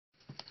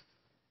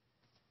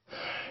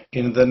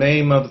In the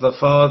name of the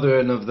Father,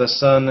 and of the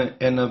Son,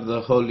 and of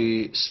the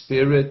Holy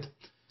Spirit,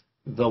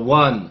 the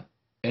one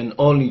and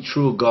only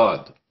true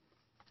God.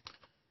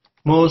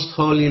 Most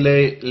Holy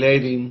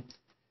Lady,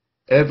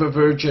 ever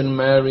Virgin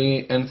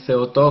Mary, and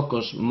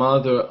Theotokos,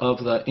 Mother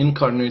of the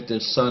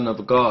Incarnated Son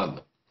of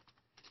God.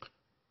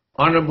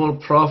 Honorable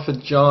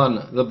Prophet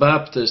John the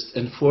Baptist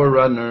and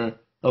forerunner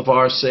of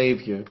our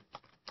Savior.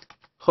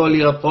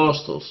 Holy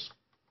Apostles,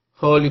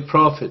 Holy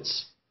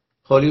Prophets,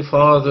 Holy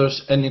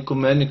Fathers and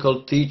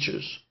Ecumenical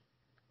Teachers,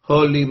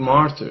 Holy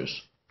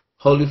Martyrs,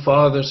 Holy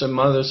Fathers and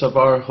Mothers of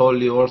our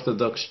Holy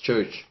Orthodox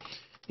Church,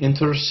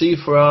 intercede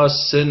for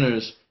us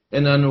sinners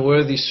and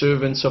unworthy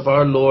servants of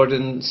our Lord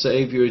and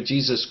Savior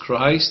Jesus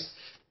Christ,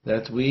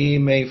 that we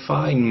may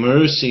find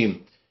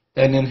mercy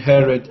and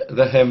inherit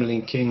the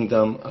heavenly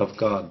kingdom of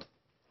God.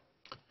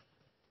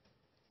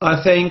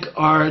 I thank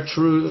our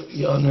true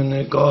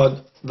and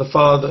God, the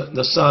Father,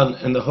 the Son,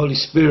 and the Holy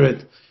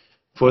Spirit,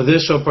 for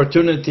this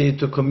opportunity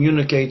to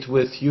communicate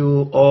with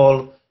you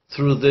all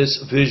through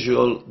this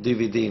visual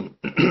DVD.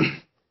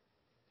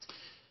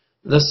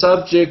 The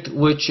subject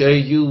which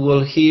you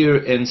will hear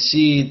and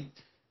see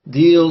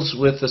deals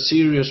with the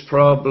serious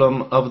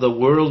problem of the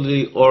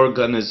worldly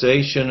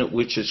organization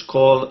which is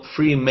called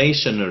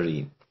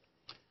Freemasonry.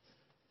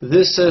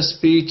 This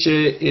speech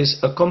is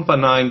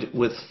accompanied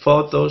with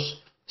photos,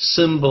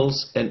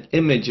 symbols, and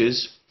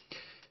images,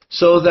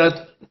 so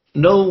that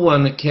no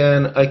one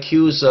can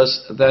accuse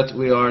us that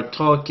we are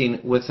talking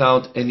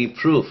without any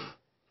proof.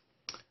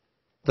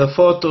 The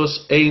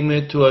photos aim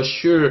to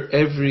assure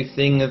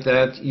everything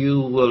that you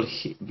will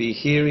be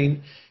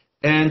hearing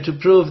and to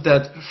prove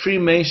that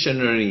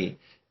Freemasonry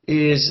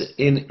is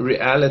in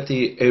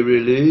reality a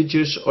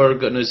religious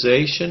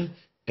organization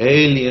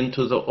alien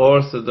to the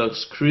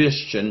Orthodox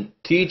Christian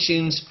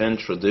teachings and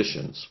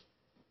traditions.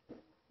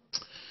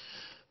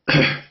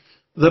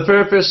 The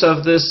purpose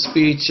of this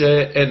speech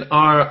and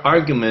our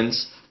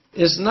arguments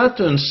is not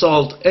to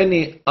insult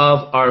any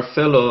of our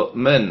fellow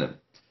men,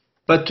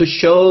 but to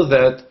show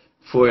that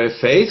for a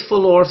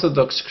faithful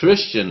Orthodox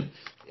Christian,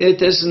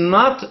 it is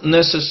not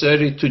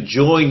necessary to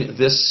join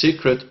this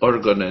secret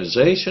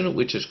organization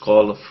which is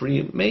called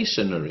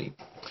Freemasonry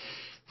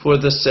for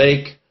the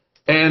sake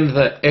and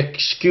the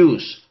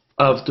excuse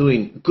of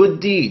doing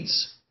good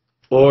deeds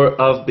or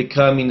of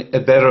becoming a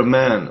better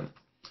man.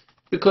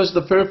 Because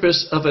the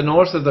purpose of an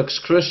Orthodox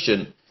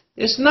Christian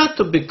is not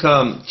to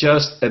become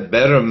just a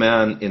better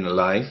man in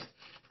life,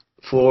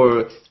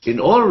 for in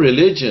all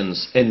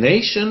religions and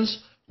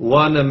nations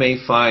one may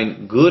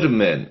find good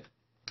men.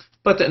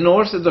 But an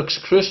Orthodox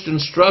Christian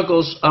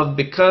struggles of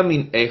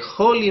becoming a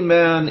holy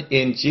man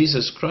in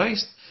Jesus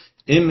Christ,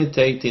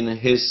 imitating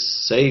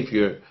his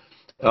Savior,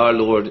 our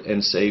Lord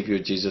and Savior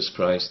Jesus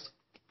Christ.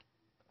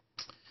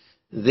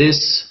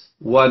 This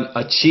one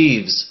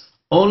achieves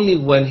only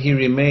when he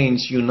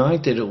remains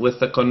united with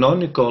the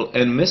canonical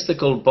and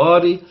mystical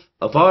body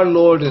of our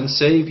Lord and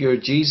Savior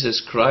Jesus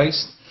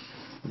Christ,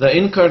 the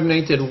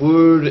incarnated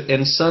Word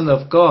and Son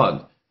of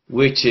God,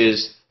 which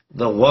is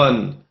the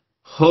one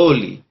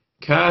holy,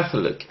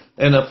 Catholic,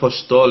 and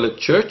Apostolic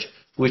Church,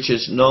 which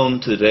is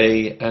known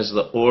today as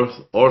the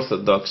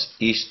Orthodox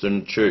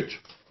Eastern Church.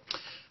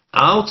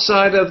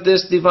 Outside of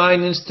this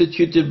divine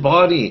instituted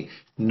body,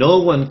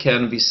 no one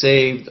can be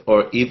saved,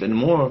 or even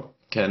more,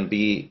 can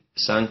be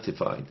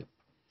sanctified.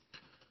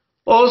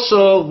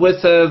 Also,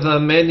 with the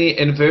many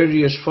and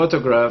various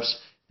photographs,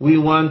 we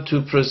want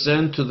to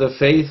present to the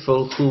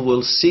faithful who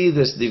will see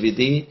this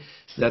DVD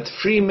that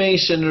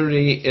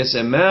Freemasonry is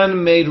a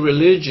man-made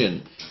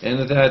religion,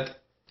 and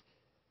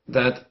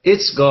that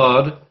its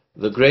God,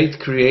 the great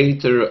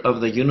creator of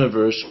the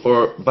universe,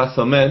 or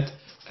Baphomet,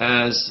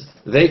 as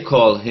they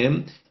call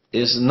him,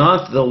 is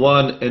not the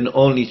one and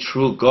only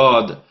true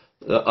God,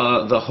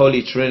 the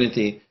Holy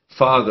Trinity,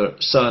 Father,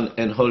 Son,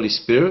 and Holy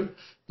Spirit,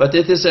 but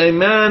it is a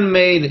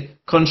man-made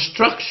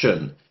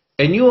construction,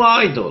 a new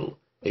idol,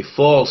 a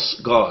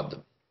false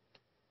God.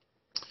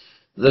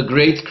 The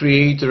great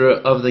creator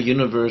of the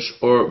universe,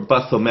 or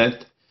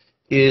Baphomet,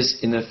 is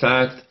in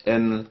fact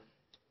an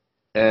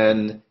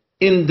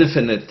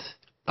indefinite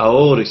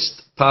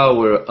aorist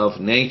power of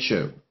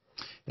nature.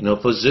 In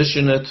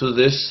opposition to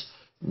this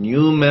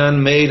new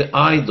man-made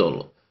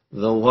idol,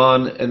 the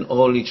one and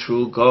only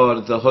true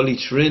God, the Holy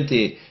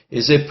Trinity,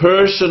 is a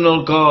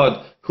personal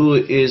God who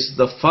is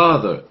the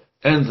Father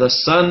and the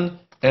Son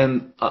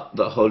and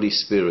the Holy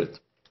Spirit.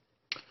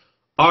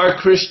 Our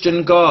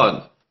Christian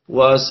God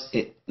was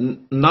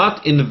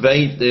not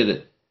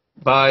invaded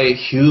by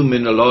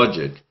human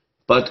logic,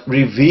 but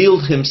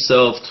revealed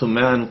himself to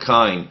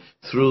mankind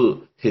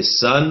through his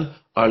Son,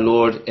 our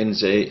Lord and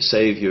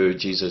Savior,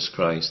 Jesus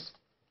Christ.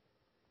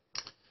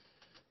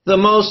 The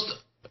most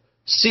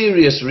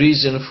serious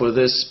reason for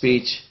this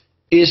speech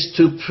is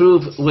to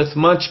prove with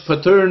much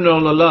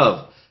paternal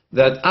love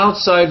that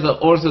outside the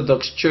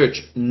Orthodox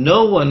Church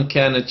no one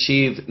can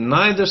achieve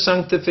neither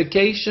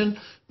sanctification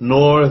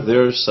nor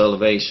their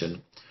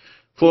salvation.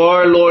 For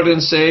our Lord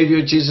and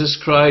Savior Jesus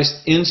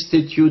Christ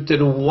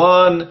instituted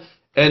one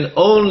and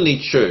only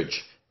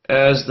church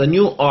as the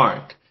new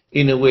ark,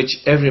 in which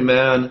every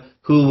man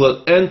who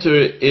will enter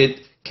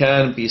it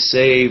can be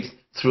saved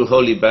through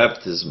holy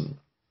baptism.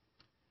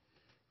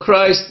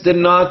 Christ did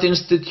not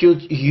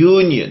institute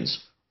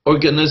unions,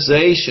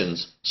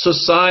 organizations,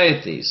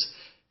 societies,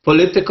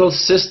 political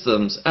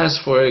systems as,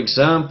 for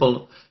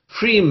example,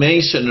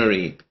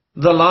 Freemasonry,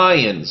 the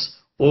Lions,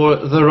 or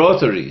the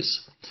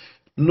Rotaries,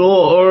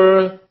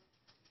 nor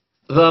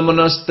the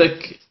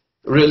monastic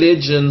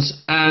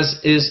religions as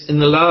is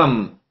in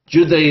Islam,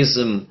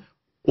 Judaism,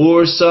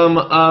 or some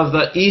of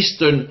the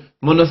Eastern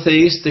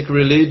monotheistic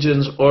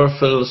religions or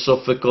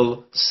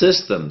philosophical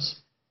systems.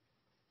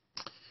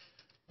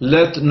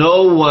 Let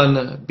no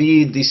one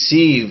be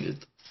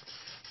deceived.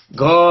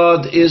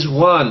 God is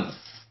one.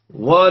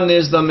 One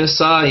is the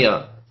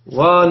Messiah.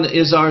 One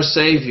is our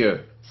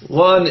Savior.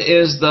 One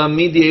is the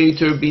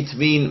mediator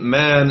between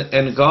man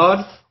and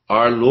God,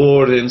 our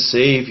Lord and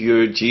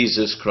Savior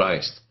Jesus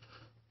Christ.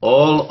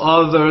 All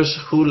others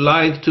who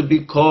like to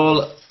be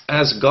called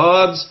as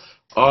gods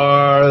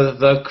are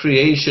the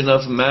creation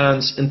of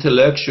man's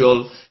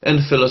intellectual and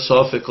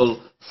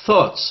philosophical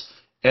thoughts,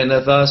 and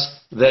thus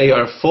they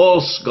are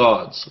false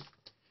gods.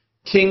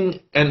 King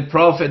and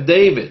prophet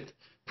David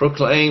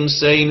proclaims,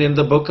 saying in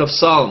the book of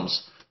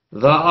Psalms,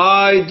 "The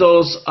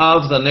idols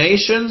of the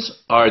nations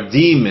are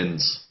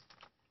demons."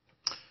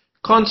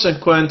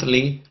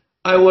 Consequently,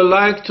 I would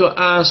like to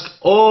ask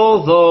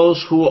all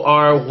those who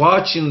are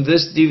watching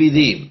this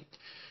DVD,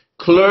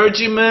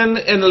 clergymen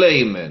and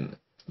laymen,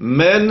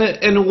 men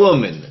and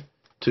women,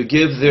 to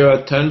give their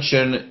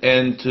attention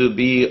and to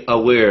be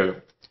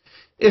aware.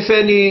 If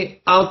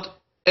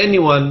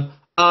anyone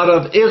out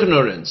of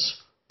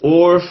ignorance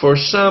or for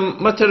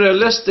some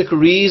materialistic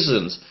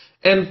reasons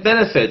and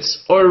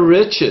benefits or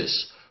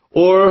riches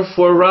or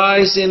for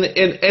rising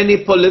in any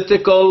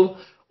political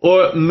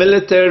or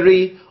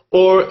military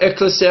or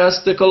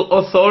ecclesiastical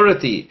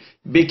authority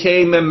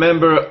became a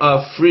member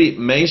of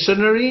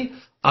Freemasonry,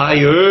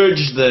 I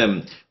urge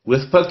them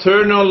with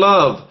paternal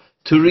love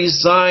to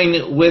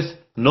resign with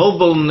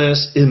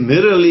nobleness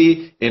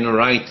immediately in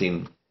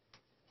writing.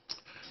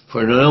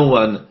 For no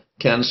one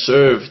can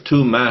serve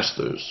two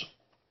masters.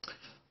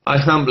 I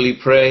humbly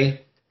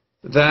pray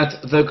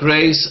that the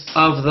grace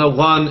of the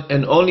one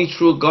and only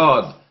true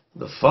God,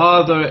 the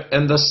Father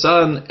and the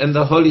Son and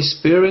the Holy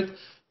Spirit,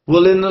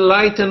 will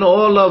enlighten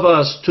all of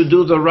us to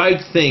do the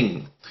right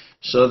thing,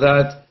 so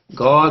that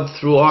God,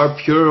 through our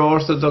pure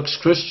Orthodox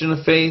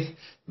Christian faith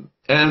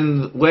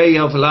and way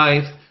of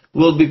life,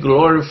 will be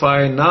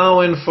glorified now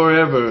and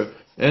forever,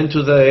 and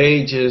to the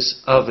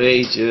ages of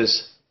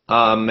ages.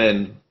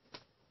 Amen.